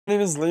name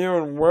is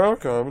Leo and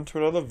welcome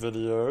to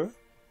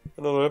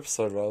another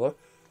episode rather,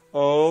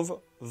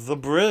 of The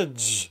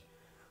Bridge.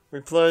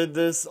 We played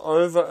this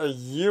over a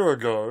year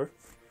ago.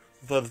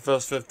 We played the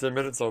first 15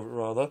 minutes of it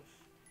rather.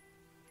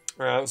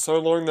 So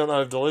long that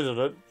I've deleted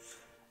it.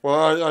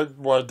 Well,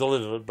 I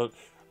deleted it, but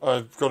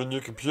I've got a new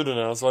computer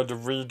now, so I had to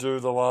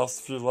redo the last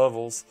few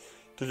levels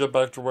to get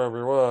back to where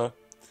we were.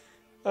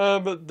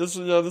 But this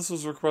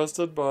was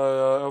requested by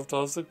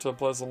Elftastic to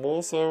play some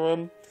more,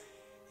 so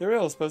here we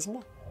are, let's play some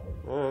more.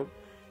 Alright.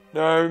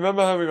 Now I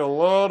remember having I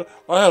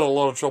had a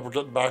lot of trouble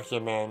getting back here,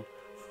 man.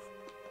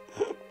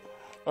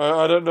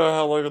 I don't know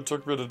how long it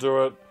took me to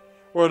do it.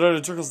 Well, it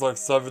only took us like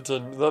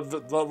 17,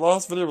 that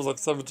last video was like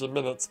 17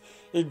 minutes,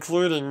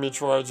 including me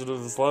trying to do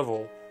this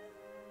level.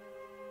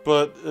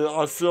 But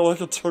I feel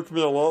like it took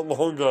me a lot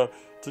longer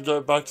to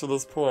get back to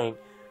this point.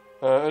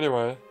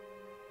 Anyway.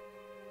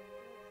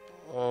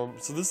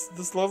 So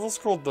this level's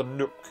called the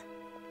Nook.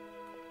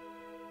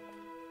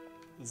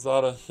 Is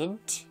that a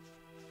hint?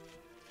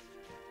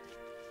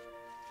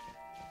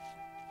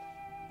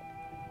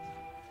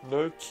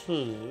 No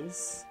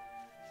keys.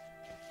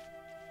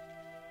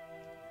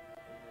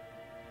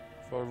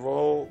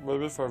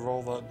 Maybe if I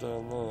roll that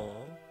down there.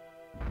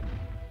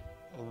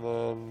 And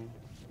then...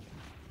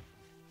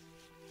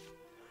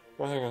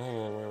 Well, hang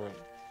on, wait.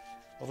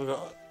 I think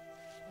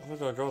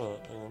I got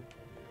it, hang on.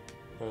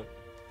 Wait.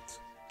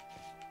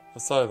 I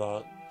say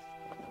that.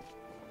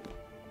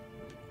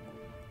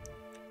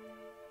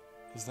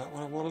 Is that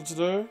what I wanted to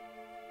do?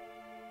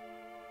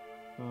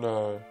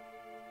 No.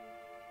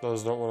 That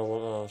is not what I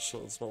want. Oh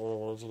shit, that's not what I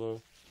wanted to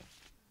do.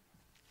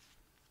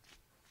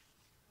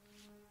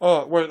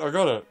 Oh, wait, I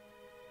got it.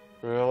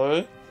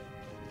 Really?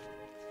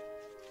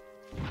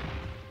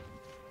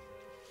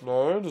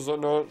 No, does that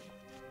not...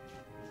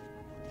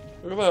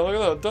 Look at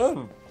that,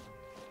 done!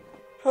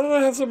 How did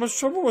I have so much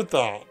trouble with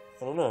that?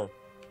 I don't know.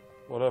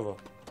 Whatever.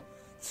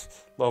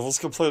 Levels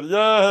completed.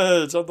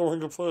 Yay! Chapter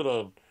 1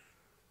 completed.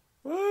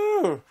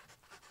 Woo!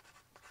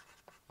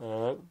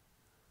 Alright.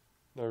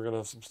 Now we're gonna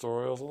have some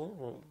story or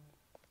something.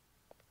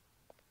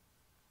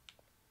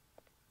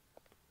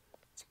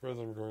 It's weird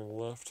that I'm going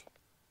left.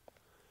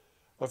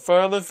 I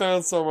finally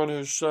found someone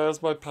who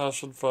shares my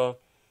passion for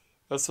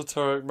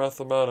esoteric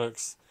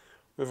mathematics.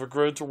 We've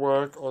agreed to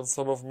work on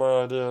some of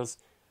my ideas.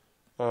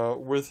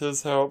 With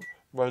his help,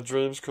 my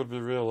dreams could be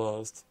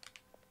realized.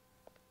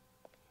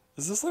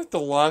 Is this like the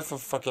life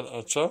of fucking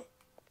Escher?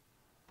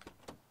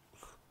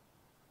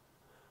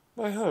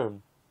 My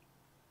home.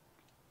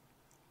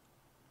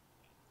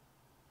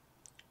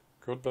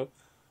 Could be.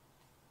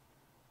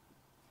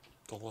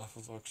 The life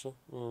of Escher.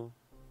 Mm.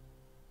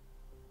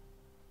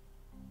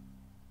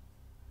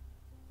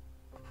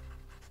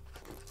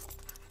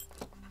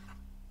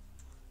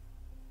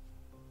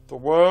 The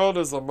world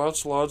is a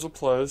much larger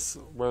place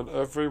when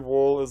every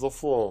wall is a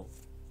floor.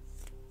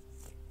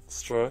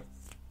 It's true.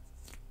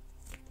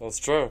 That's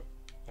true,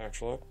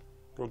 actually.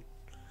 Good.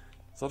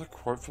 Is that a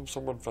quote from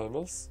someone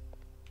famous?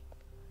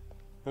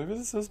 Maybe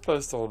this is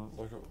based on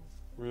like a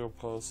real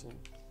person.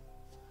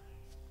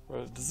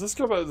 Wait, does this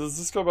go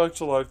back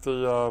to like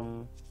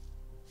the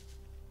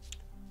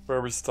where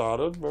we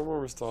started? Remember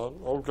where we started?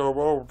 Oh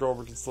god,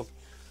 we can slip.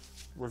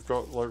 We've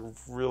got like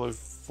really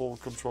full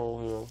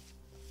control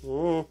here.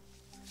 Ooh.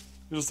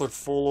 You just like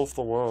fall off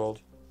the world.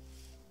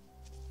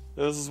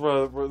 Yeah, this is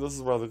where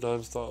the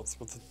game starts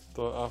with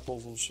the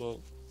apples and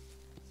shit.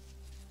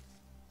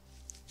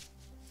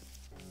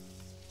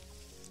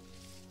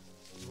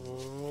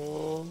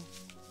 Ooh.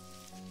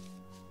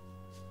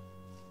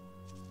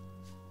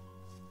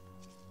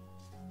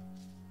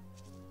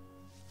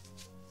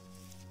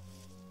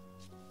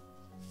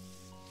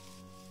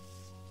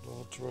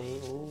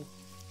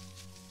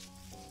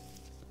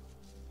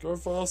 Go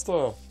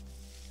faster!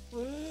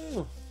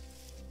 Yeah.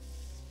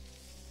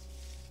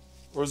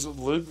 Or is it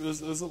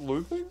is it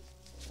looping?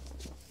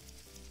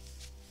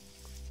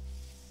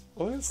 I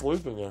think it's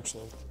looping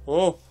actually.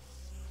 Oh!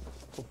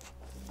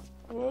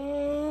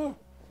 Whoa!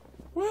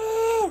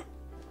 Whoa!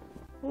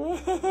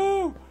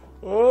 Whoa!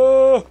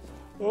 Oh!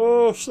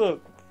 Oh shit!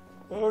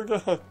 Oh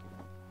god!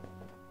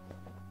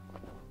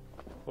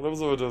 What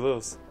happens if I do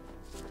this?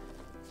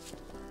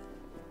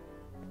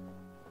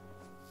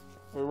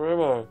 Wait, where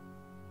am I?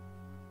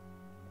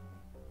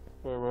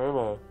 Wait, where am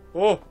I?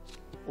 Oh!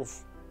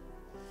 Oof.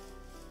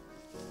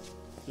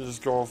 You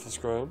just go off the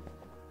screen.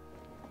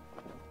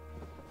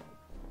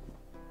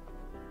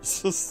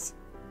 It's just...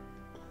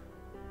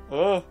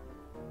 Ah!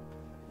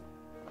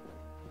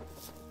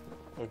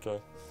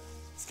 Okay.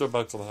 Let's go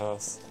back to the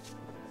house.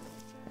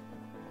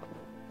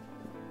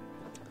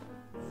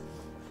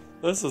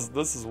 This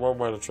is one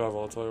way to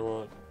travel, I'll tell you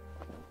what.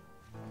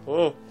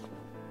 Oh!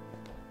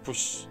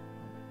 Push.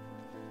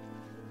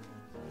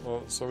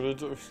 Oh, so we need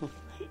to...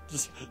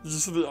 Did you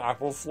see the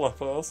apple fly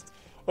past?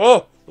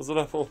 Oh! There's an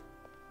apple.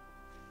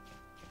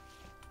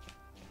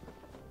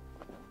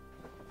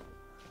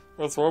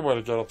 That's one way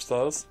to get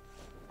upstairs.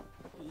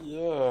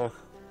 Yeah.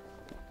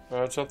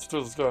 Alright, chapter 2,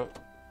 let's go.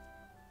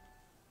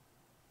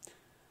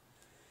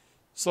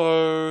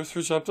 So,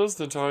 3 chapters,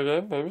 the entire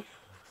game, maybe?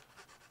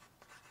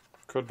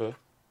 Could be.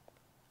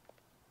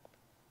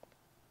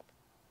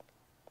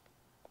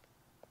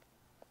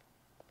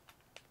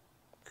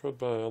 Could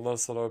be,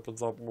 unless it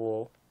opens up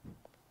more.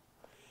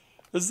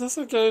 Is this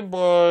a game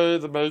by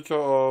the maker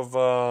of,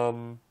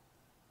 I'm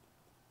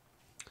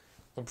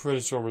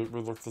pretty sure we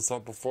looked this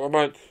up before. I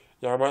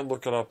might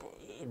look it up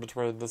in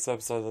between this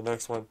episode and the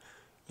next one,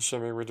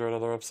 assuming we do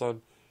another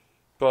episode.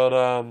 But,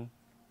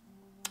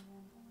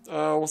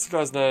 what's the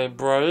guy's name?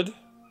 Braid?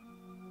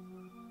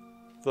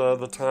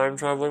 The time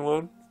traveling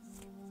one?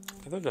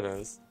 I think it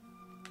is.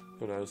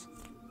 Who knows?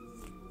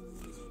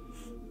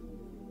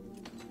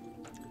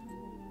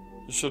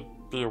 You should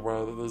be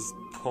aware that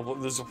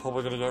these are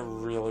probably gonna get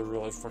really,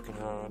 really fucking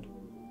hard.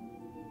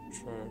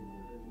 True.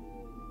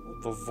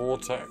 The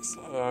vortex.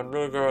 I'm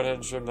gonna go ahead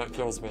and assume that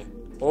kills me.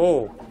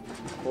 Oh!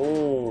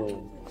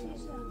 Oh!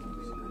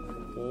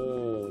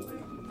 Oh!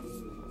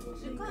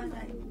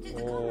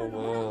 Oh,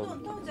 man.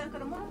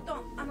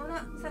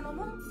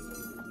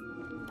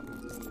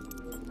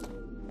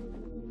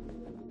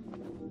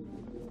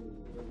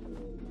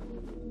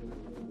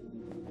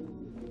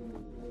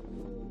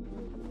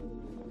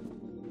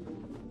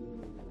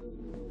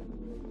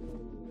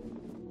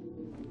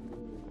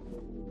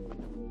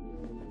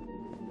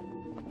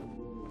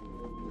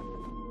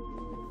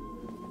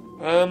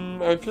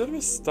 I appear to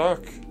be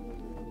stuck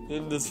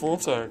in this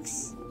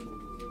vortex.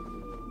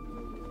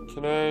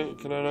 Can I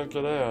not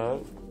get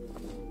out?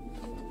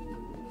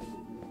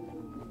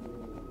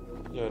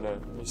 Yeah, no,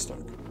 you're stuck.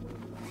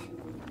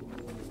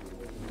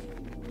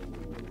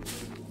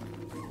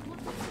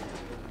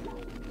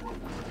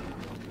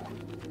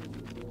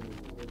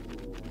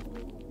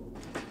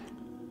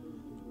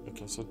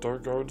 Okay, so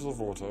don't go into the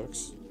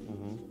vortex.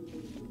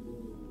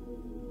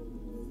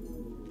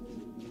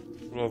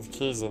 We have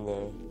keys in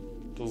there.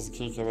 Does the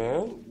key come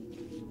out?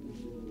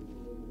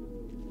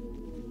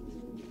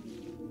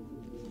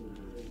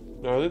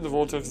 No, I think the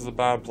vortex is a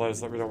bad place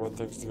that we don't want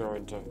things to go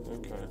into.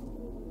 Okay.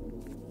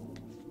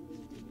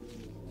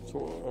 So,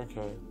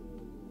 okay.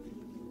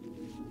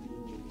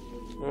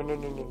 No.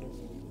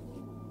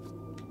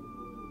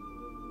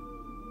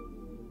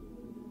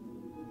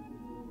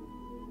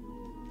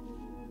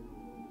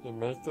 Yeah,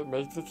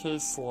 make the key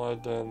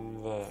slide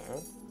down there.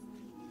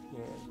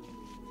 Yeah.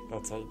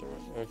 That's how you do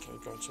it. Okay,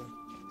 gotcha.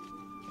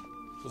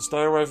 So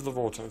stay away from the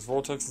vortex.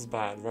 Vortex is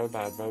bad. Very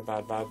bad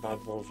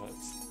vortex.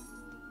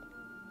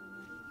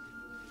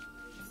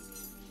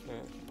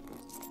 Yeah.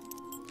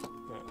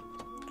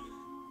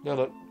 Now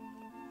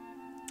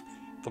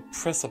the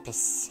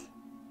precipice.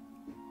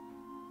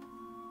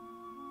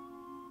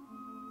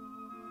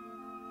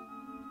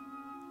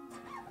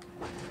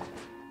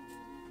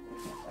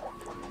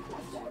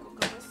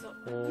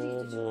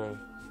 Oh boy.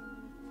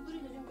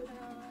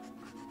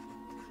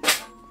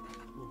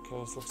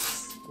 Okay,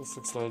 this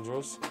looks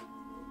dangerous.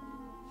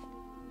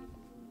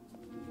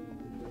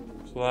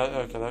 So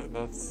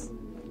that's...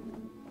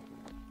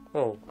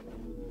 Oh.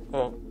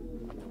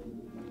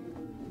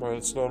 Wait,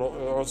 it's not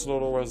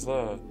always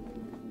there.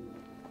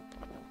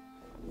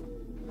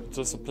 It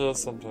disappears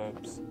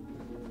sometimes.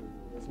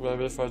 So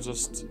maybe if I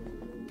just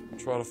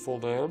try to fall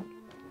down?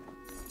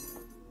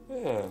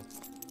 Yeah.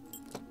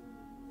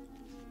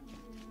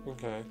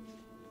 Okay.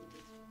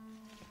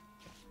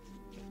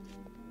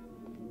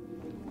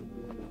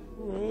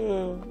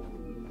 Yeah.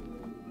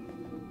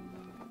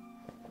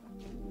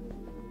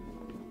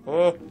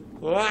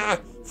 Ah!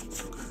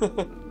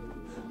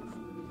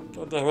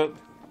 God damn it.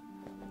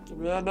 Get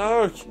me out,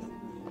 no!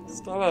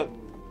 Stop it!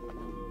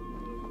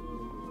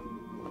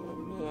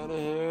 Get me out of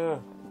here.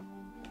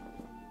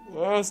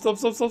 Oh,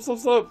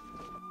 stop!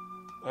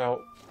 Ow.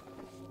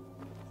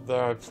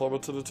 There, I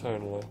plummeted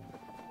eternally.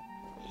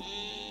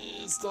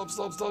 Stop!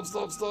 Stop!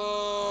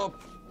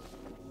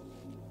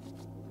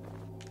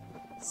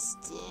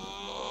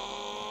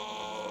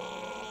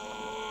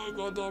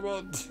 God damn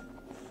it!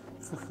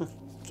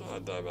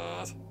 God damn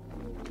it!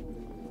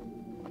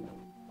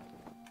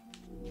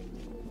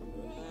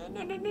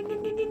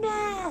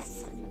 No!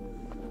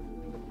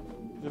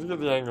 You gotta get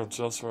the angle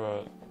just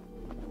right.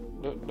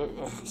 No,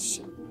 oh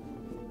shit.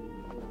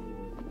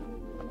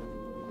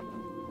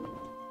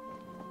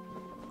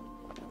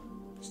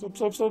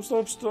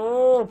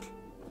 Stop!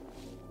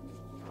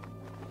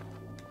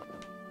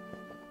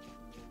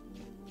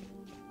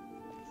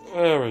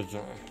 There we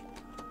go.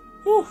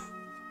 Whew.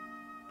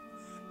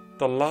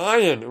 The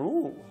lion!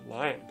 Ooh,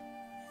 lion.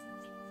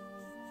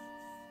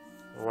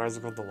 Why is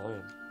it called the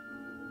lion?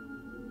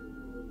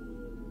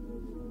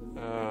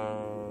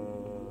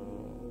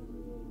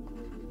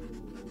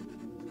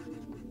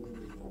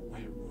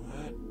 Wait,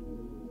 what?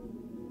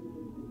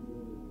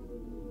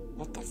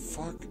 What the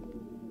fuck?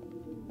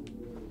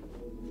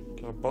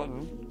 Got a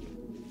button.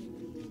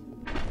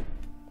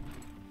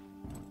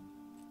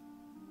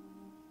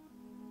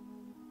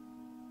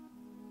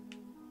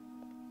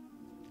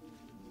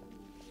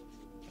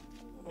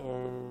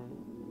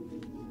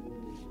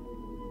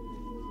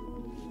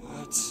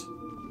 What?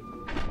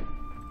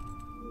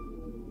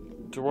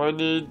 Do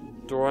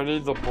I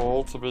need the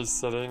ball to be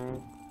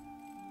sitting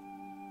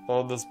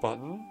on this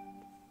button?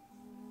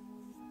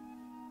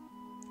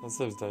 That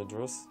seems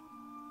dangerous.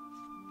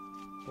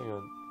 Hang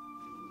on.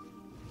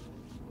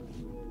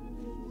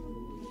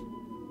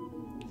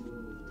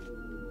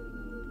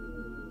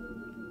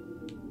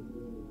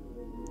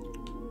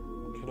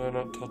 Can I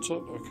not touch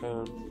it? I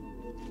can't.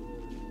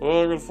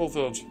 Oh, I got a full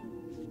edge.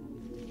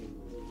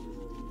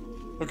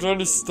 I can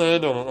only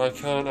stand on it. I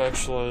can't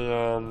actually,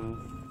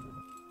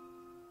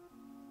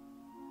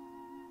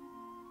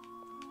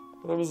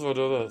 What happens if I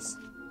do this?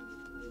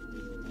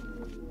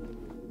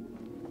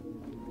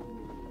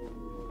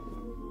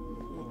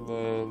 And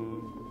then...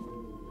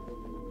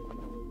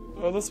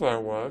 Oh, this might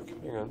work.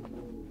 Hang on.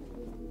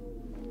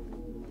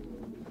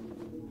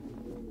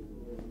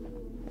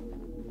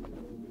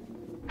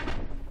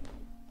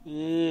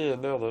 Yeah,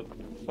 nailed it.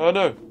 Oh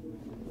no!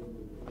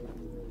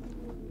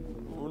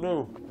 Oh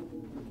no!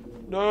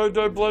 No,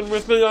 don't blend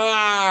with me!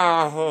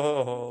 Ah!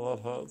 Oh,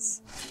 that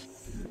hurts.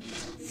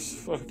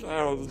 Fuck,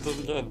 ow, this does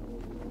it again.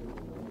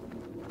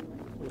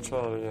 We'll try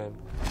it again.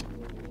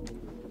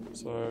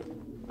 So...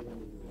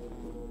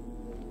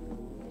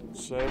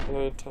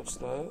 gently touch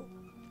that.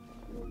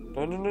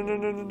 No, no, no, no,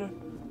 no, no, no.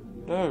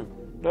 No,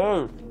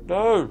 no,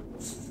 no!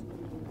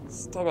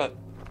 Stop it.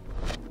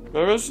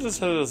 Maybe I should just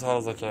hit it as hard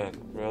as I can.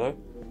 Really?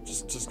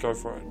 Just go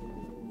for it.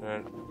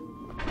 Alright.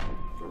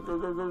 Go, go,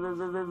 go, go,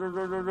 go, go, go,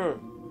 go, go, go.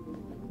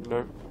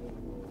 Nope.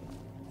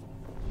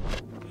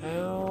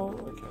 How?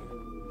 Okay.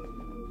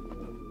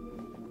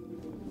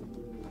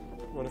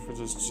 What if we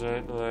just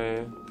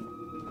gently...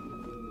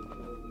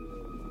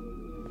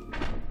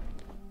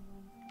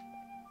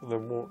 and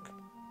then walk?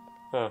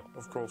 Ah,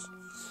 of course.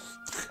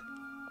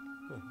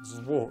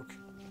 Just walk.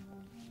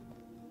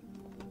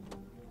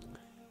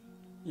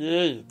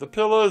 Yay, the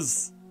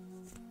pillars!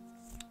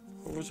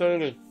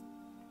 Opportunity.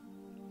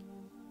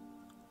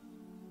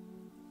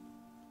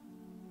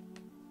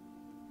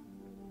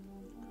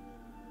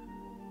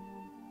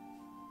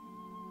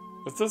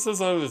 If this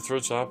is only 3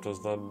 chapters,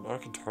 then I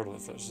can totally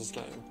finish this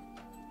game.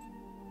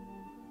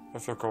 I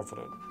feel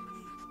confident.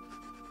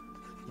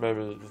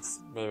 Maybe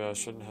I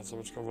shouldn't have so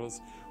much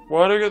confidence.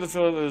 Why do I get the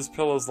feeling that these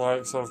pillars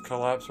like sort of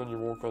collapse when you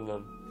walk on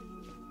them?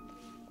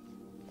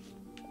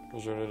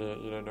 Because you're an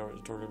idiot, you don't know what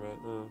you're talking about.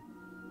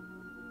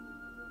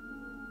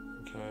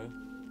 Okay.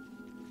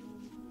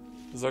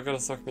 Is that gonna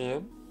suck me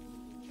in?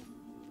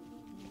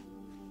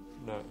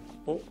 No.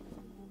 Oh.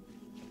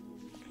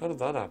 How did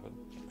that happen?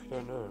 I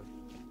don't know.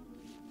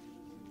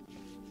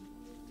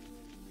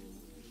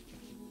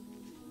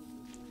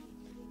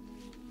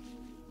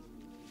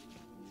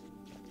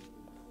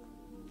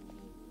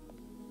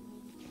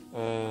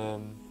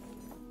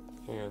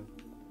 Hang on.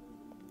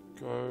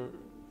 Go.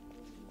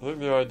 I think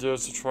the idea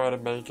is to try to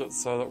make it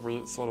so that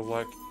we sort of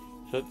like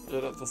hit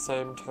it at the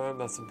same time.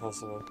 That's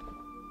impossible.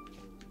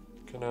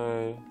 Can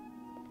I?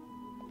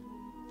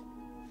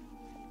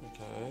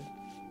 Okay.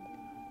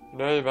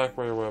 Now you're back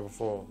where you were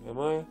before. Am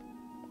I?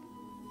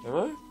 Am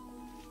I?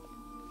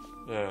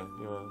 Yeah,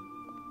 you are.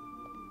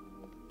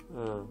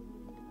 Oh.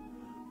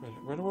 Wait,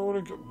 where do I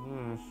want to go?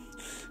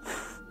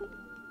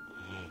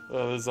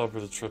 Oh, these are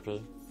pretty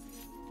trippy.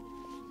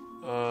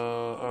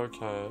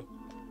 Okay.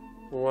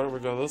 Well, why don't we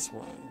go this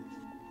way?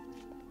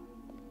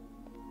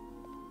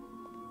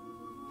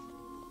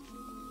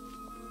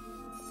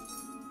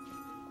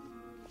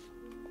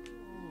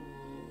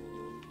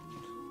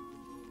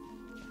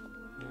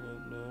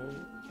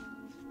 No.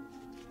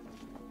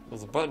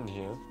 There's a button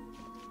here.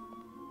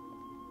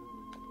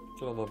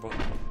 Get on that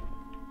button.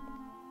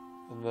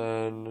 And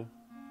then...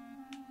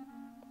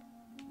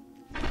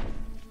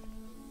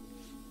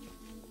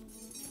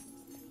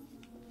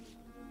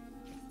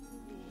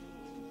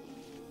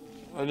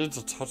 I need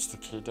to touch the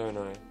key, don't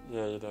I?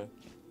 Yeah, you do.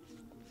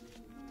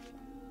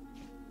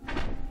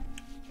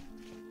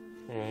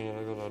 Yeah, hang on,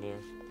 I got an idea.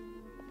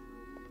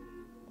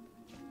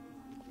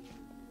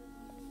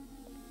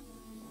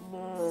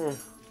 No.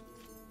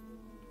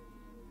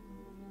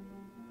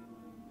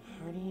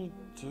 How do you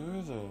do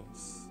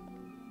this?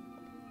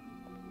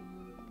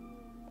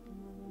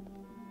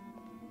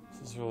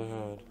 This is really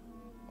hard.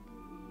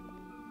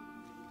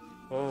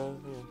 Oh,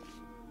 yeah.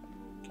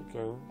 Keep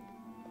going.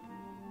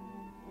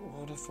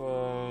 What if I...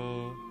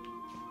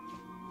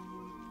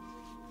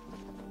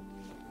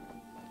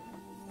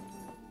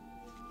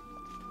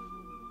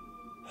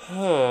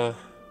 Huh.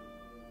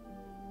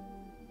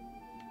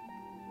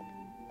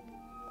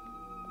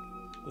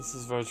 This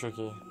is very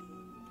tricky.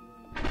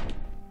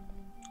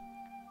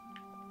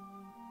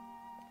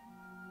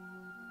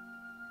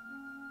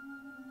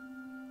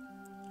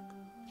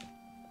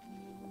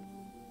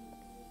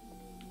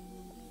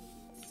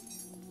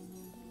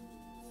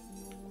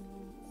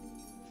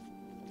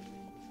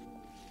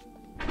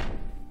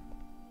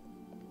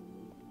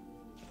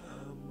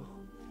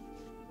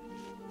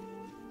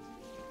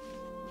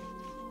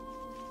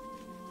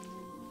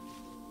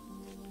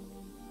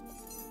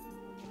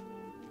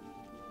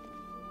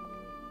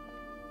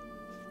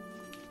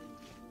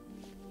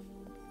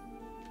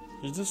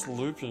 You're just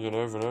looping it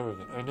over and over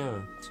again. I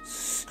know.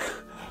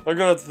 I'm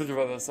gonna have to think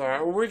about this.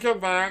 Alright, when we come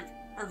back,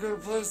 I'm gonna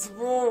play some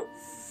more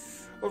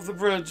of the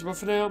bridge. But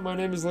for now, my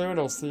name is Leo and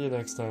I'll see you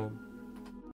next time.